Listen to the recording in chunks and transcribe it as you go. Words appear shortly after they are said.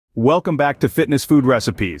Welcome back to Fitness Food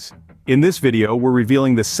Recipes. In this video, we're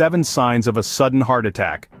revealing the 7 signs of a sudden heart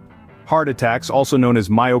attack. Heart attacks, also known as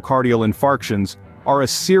myocardial infarctions, are a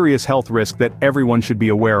serious health risk that everyone should be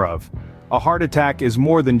aware of. A heart attack is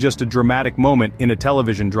more than just a dramatic moment in a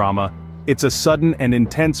television drama. It's a sudden and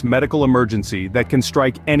intense medical emergency that can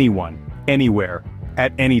strike anyone, anywhere,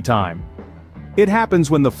 at any time. It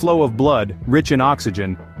happens when the flow of blood, rich in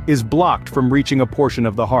oxygen, is blocked from reaching a portion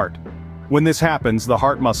of the heart. When this happens, the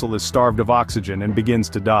heart muscle is starved of oxygen and begins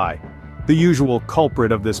to die. The usual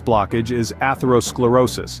culprit of this blockage is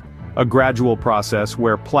atherosclerosis, a gradual process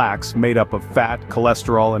where plaques made up of fat,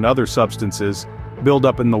 cholesterol and other substances build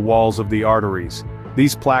up in the walls of the arteries.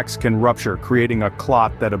 These plaques can rupture, creating a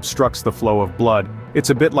clot that obstructs the flow of blood.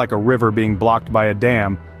 It's a bit like a river being blocked by a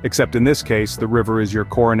dam, except in this case the river is your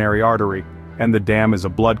coronary artery, and the dam is a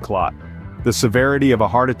blood clot. The severity of a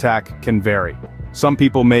heart attack can vary. Some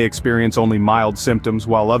people may experience only mild symptoms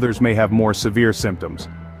while others may have more severe symptoms.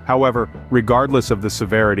 However, regardless of the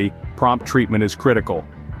severity, prompt treatment is critical.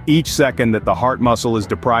 Each second that the heart muscle is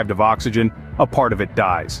deprived of oxygen, a part of it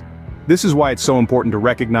dies. This is why it's so important to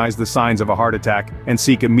recognize the signs of a heart attack and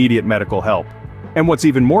seek immediate medical help. And what's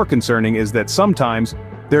even more concerning is that sometimes,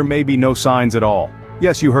 there may be no signs at all.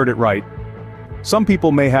 Yes, you heard it right. Some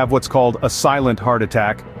people may have what's called a silent heart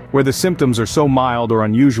attack, where the symptoms are so mild or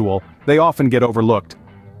unusual, they often get overlooked.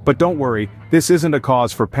 But don't worry, this isn't a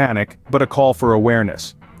cause for panic, but a call for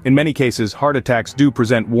awareness. In many cases, heart attacks do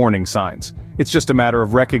present warning signs. It's just a matter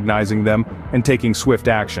of recognizing them and taking swift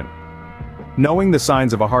action. Knowing the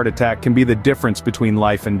signs of a heart attack can be the difference between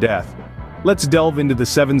life and death. Let's delve into the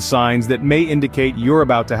 7 signs that may indicate you're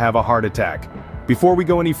about to have a heart attack. Before we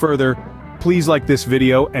go any further, please like this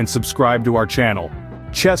video and subscribe to our channel.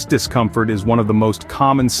 Chest discomfort is one of the most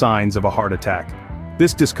common signs of a heart attack.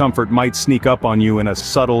 This discomfort might sneak up on you in a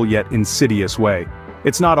subtle yet insidious way.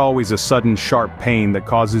 It's not always a sudden sharp pain that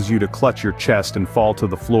causes you to clutch your chest and fall to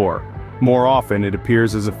the floor. More often it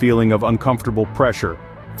appears as a feeling of uncomfortable pressure,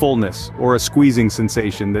 fullness, or a squeezing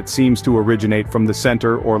sensation that seems to originate from the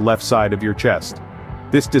center or left side of your chest.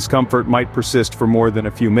 This discomfort might persist for more than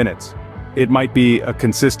a few minutes. It might be a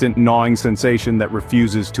consistent gnawing sensation that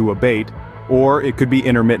refuses to abate, or it could be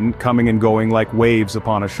intermittent, coming and going like waves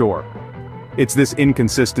upon a shore. It's this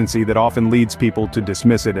inconsistency that often leads people to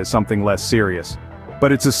dismiss it as something less serious.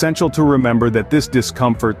 But it's essential to remember that this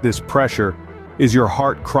discomfort, this pressure, is your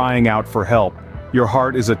heart crying out for help. Your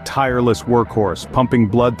heart is a tireless workhorse, pumping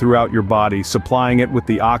blood throughout your body, supplying it with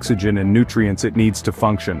the oxygen and nutrients it needs to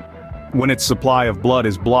function. When its supply of blood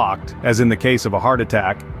is blocked, as in the case of a heart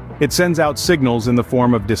attack, it sends out signals in the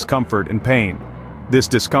form of discomfort and pain. This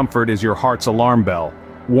discomfort is your heart's alarm bell,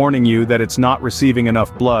 warning you that it's not receiving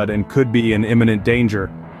enough blood and could be in imminent danger.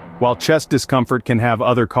 While chest discomfort can have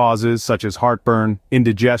other causes such as heartburn,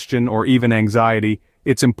 indigestion, or even anxiety,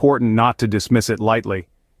 it's important not to dismiss it lightly.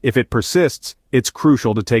 If it persists, it's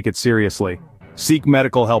crucial to take it seriously. Seek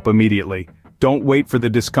medical help immediately. Don't wait for the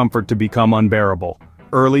discomfort to become unbearable.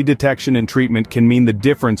 Early detection and treatment can mean the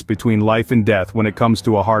difference between life and death when it comes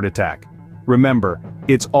to a heart attack. Remember,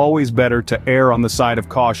 it's always better to err on the side of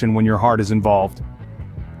caution when your heart is involved.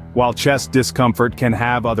 While chest discomfort can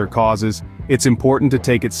have other causes, it's important to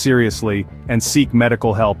take it seriously and seek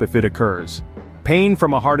medical help if it occurs. Pain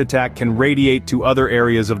from a heart attack can radiate to other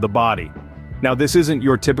areas of the body. Now, this isn't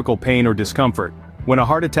your typical pain or discomfort. When a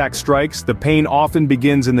heart attack strikes, the pain often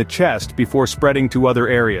begins in the chest before spreading to other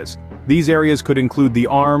areas. These areas could include the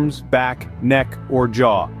arms, back, neck, or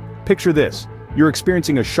jaw. Picture this. You're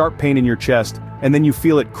experiencing a sharp pain in your chest, and then you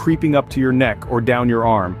feel it creeping up to your neck or down your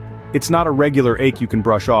arm. It's not a regular ache you can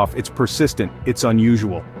brush off, it's persistent, it's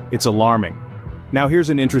unusual, it's alarming. Now here's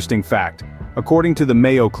an interesting fact. According to the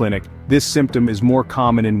Mayo Clinic, this symptom is more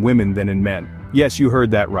common in women than in men. Yes, you heard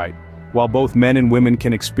that right. While both men and women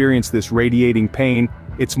can experience this radiating pain,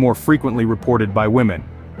 it's more frequently reported by women.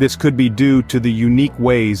 This could be due to the unique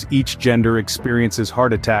ways each gender experiences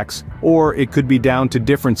heart attacks, or it could be down to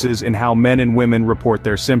differences in how men and women report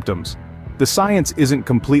their symptoms. The science isn't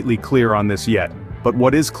completely clear on this yet, but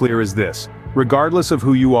what is clear is this: regardless of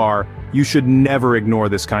who you are, you should never ignore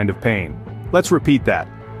this kind of pain. Let's repeat that.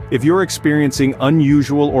 If you're experiencing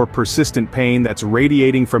unusual or persistent pain that's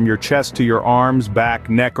radiating from your chest to your arms, back,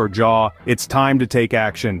 neck, or jaw, it's time to take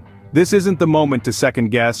action. This isn't the moment to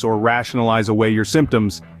second-guess or rationalize away your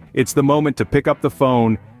symptoms. It's the moment to pick up the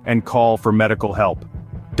phone and call for medical help.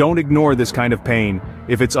 Don't ignore this kind of pain.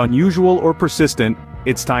 If it's unusual or persistent,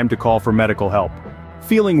 it's time to call for medical help.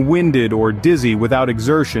 Feeling winded or dizzy without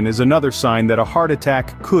exertion is another sign that a heart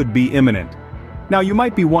attack could be imminent. Now you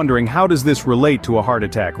might be wondering, how does this relate to a heart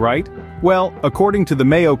attack, right? Well, according to the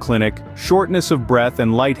Mayo Clinic, shortness of breath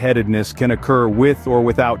and lightheadedness can occur with or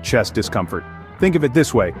without chest discomfort. Think of it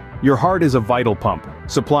this way: your heart is a vital pump,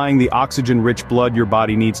 supplying the oxygen-rich blood your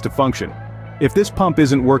body needs to function. If this pump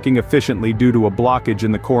isn't working efficiently due to a blockage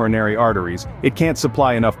in the coronary arteries, it can't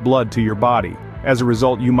supply enough blood to your body. As a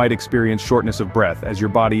result, you might experience shortness of breath, as your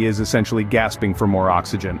body is essentially gasping for more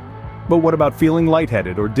oxygen. But what about feeling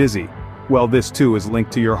lightheaded or dizzy? Well, this too is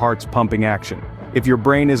linked to your heart's pumping action. If your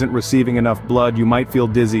brain isn't receiving enough blood, you might feel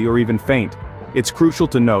dizzy or even faint. It's crucial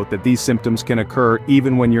to note that these symptoms can occur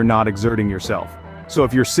even when you're not exerting yourself. So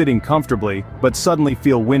if you're sitting comfortably, but suddenly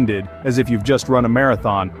feel winded, as if you've just run a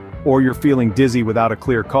marathon, or you're feeling dizzy without a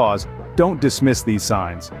clear cause, don't dismiss these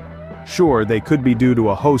signs. Sure, they could be due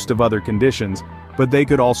to a host of other conditions, but they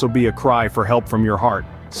could also be a cry for help from your heart,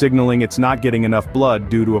 signaling it's not getting enough blood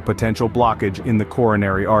due to a potential blockage in the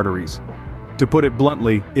coronary arteries. To put it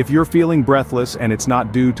bluntly, if you're feeling breathless and it's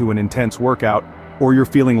not due to an intense workout, or you're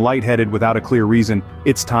feeling lightheaded without a clear reason,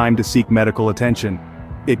 it's time to seek medical attention.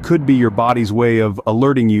 It could be your body's way of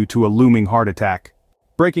alerting you to a looming heart attack.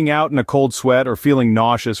 Breaking out in a cold sweat or feeling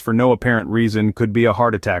nauseous for no apparent reason could be a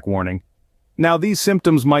heart attack warning. Now, these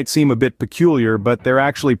symptoms might seem a bit peculiar, but they're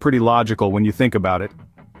actually pretty logical when you think about it.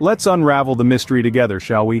 Let's unravel the mystery together,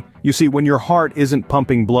 shall we? You see, when your heart isn't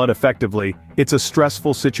pumping blood effectively, it's a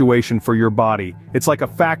stressful situation for your body. It's like a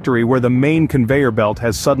factory where the main conveyor belt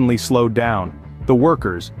has suddenly slowed down. The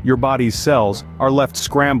workers, your body's cells, are left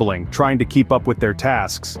scrambling, trying to keep up with their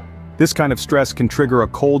tasks. This kind of stress can trigger a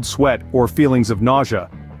cold sweat or feelings of nausea.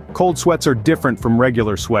 Cold sweats are different from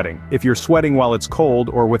regular sweating. If you're sweating while it's cold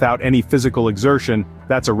or without any physical exertion,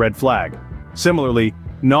 that's a red flag. Similarly,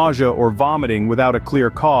 nausea or vomiting without a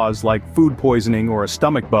clear cause, like food poisoning or a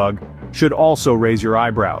stomach bug, should also raise your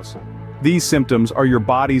eyebrows. These symptoms are your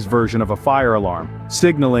body's version of a fire alarm,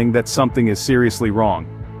 signaling that something is seriously wrong.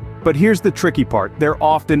 But here's the tricky part: they're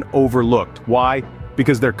often overlooked. Why?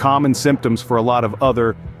 Because they're common symptoms for a lot of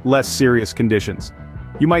other, less serious conditions.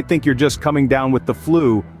 You might think you're just coming down with the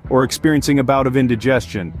flu or experiencing a bout of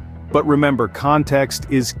indigestion. But remember, context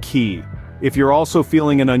is key. If you're also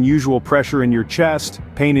feeling an unusual pressure in your chest,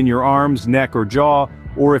 pain in your arms, neck or jaw,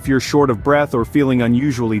 or if you're short of breath or feeling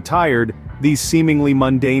unusually tired, these seemingly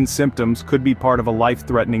mundane symptoms could be part of a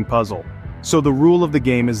life-threatening puzzle. So the rule of the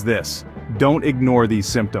game is this: don't ignore these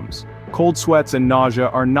symptoms. Cold sweats and nausea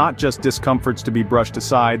are not just discomforts to be brushed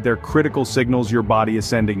aside, they're critical signals your body is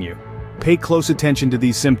sending you. Pay close attention to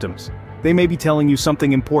these symptoms. They may be telling you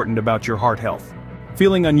something important about your heart health.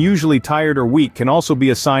 Feeling unusually tired or weak can also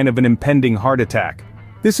be a sign of an impending heart attack.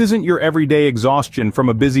 This isn't your everyday exhaustion from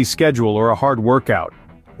a busy schedule or a hard workout.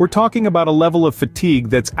 We're talking about a level of fatigue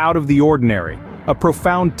that's out of the ordinary, a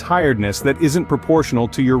profound tiredness that isn't proportional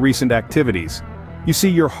to your recent activities. You see,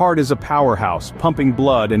 your heart is a powerhouse, pumping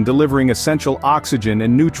blood and delivering essential oxygen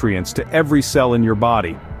and nutrients to every cell in your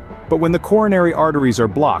body. But when the coronary arteries are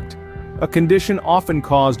blocked, a condition often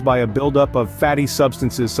caused by a buildup of fatty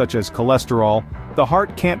substances such as cholesterol, the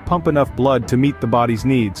heart can't pump enough blood to meet the body's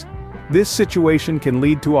needs. This situation can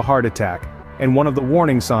lead to a heart attack, and one of the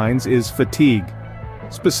warning signs is fatigue.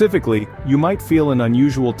 Specifically, you might feel an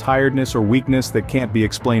unusual tiredness or weakness that can't be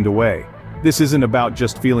explained away. This isn't about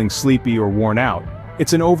just feeling sleepy or worn out.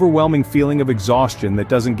 It's an overwhelming feeling of exhaustion that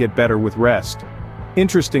doesn't get better with rest.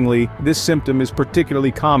 Interestingly, this symptom is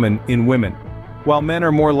particularly common in women. While men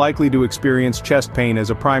are more likely to experience chest pain as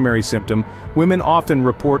a primary symptom, women often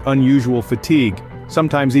report unusual fatigue,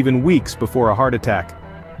 sometimes even weeks before a heart attack.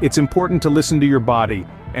 It's important to listen to your body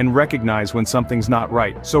and recognize when something's not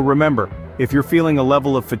right. So remember, if you're feeling a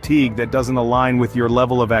level of fatigue that doesn't align with your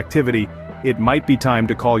level of activity, it might be time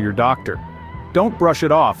to call your doctor. Don't brush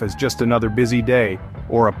it off as just another busy day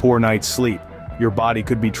or a poor night's sleep. Your body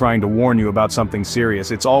could be trying to warn you about something serious.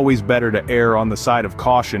 It's always better to err on the side of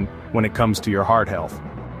caution when it comes to your heart health.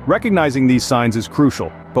 Recognizing these signs is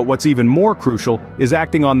crucial, but what's even more crucial is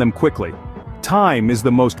acting on them quickly. Time is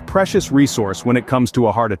the most precious resource when it comes to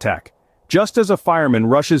a heart attack. Just as a fireman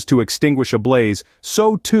rushes to extinguish a blaze,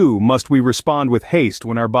 so too must we respond with haste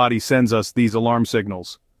when our body sends us these alarm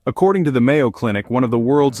signals. According to the Mayo Clinic, one of the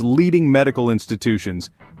world's leading medical institutions,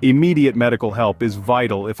 immediate medical help is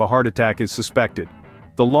vital if a heart attack is suspected.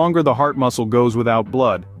 The longer the heart muscle goes without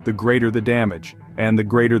blood, the greater the damage. And the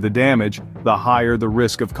greater the damage, the higher the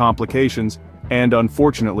risk of complications, and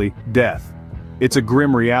unfortunately, death. It's a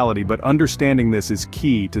grim reality, but understanding this is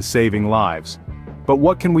key to saving lives. But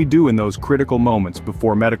what can we do in those critical moments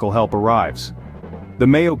before medical help arrives? The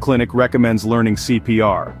Mayo Clinic recommends learning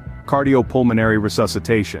CPR, cardiopulmonary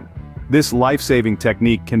resuscitation. This life-saving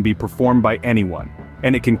technique can be performed by anyone.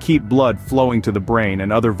 and it can keep blood flowing to the brain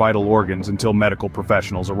and other vital organs until medical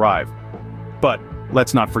professionals arrive. But,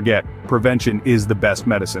 let's not forget, prevention is the best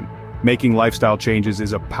medicine. Making lifestyle changes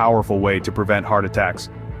is a powerful way to prevent heart attacks.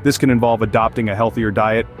 This can involve adopting a healthier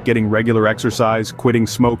diet, getting regular exercise, quitting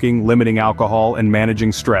smoking, limiting alcohol, and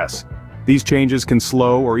managing stress. These changes can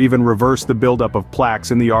slow or even reverse the buildup of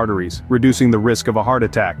plaques in the arteries, reducing the risk of a heart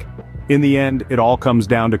attack. In the end, it all comes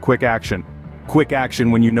down to quick action. Quick action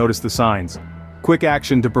when you notice the signs. Quick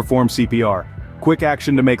action to perform CPR. Quick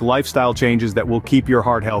action to make lifestyle changes that will keep your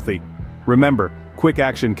heart healthy. Remember, quick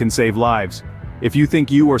action can save lives. If you think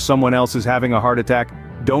you or someone else is having a heart attack,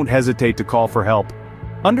 don't hesitate to call for help.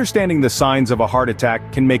 Understanding the signs of a heart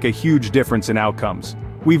attack can make a huge difference in outcomes.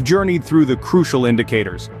 We've journeyed through the crucial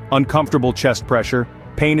indicators: uncomfortable chest pressure,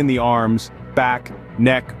 pain in the arms, back,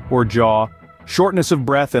 neck, or jaw, shortness of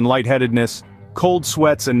breath and lightheadedness, cold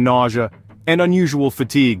sweats and nausea, and unusual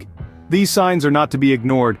fatigue. These signs are not to be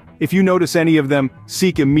ignored. If you notice any of them,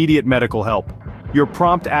 seek immediate medical help. Your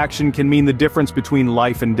prompt action can mean the difference between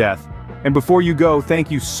life and death. And before you go,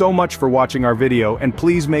 thank you so much for watching our video, and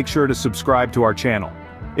please make sure to subscribe to our channel.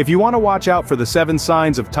 If you want to watch out for the 7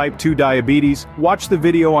 signs of type 2 diabetes, watch the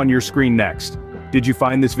video on your screen next. Did you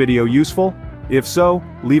find this video useful? If so,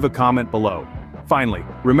 leave a comment below. Finally,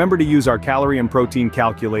 remember to use our calorie and protein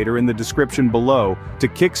calculator in the description below to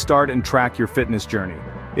kickstart and track your fitness journey.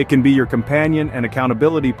 It can be your companion and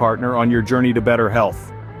accountability partner on your journey to better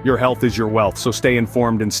health. Your health is your wealth, so stay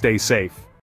informed and stay safe.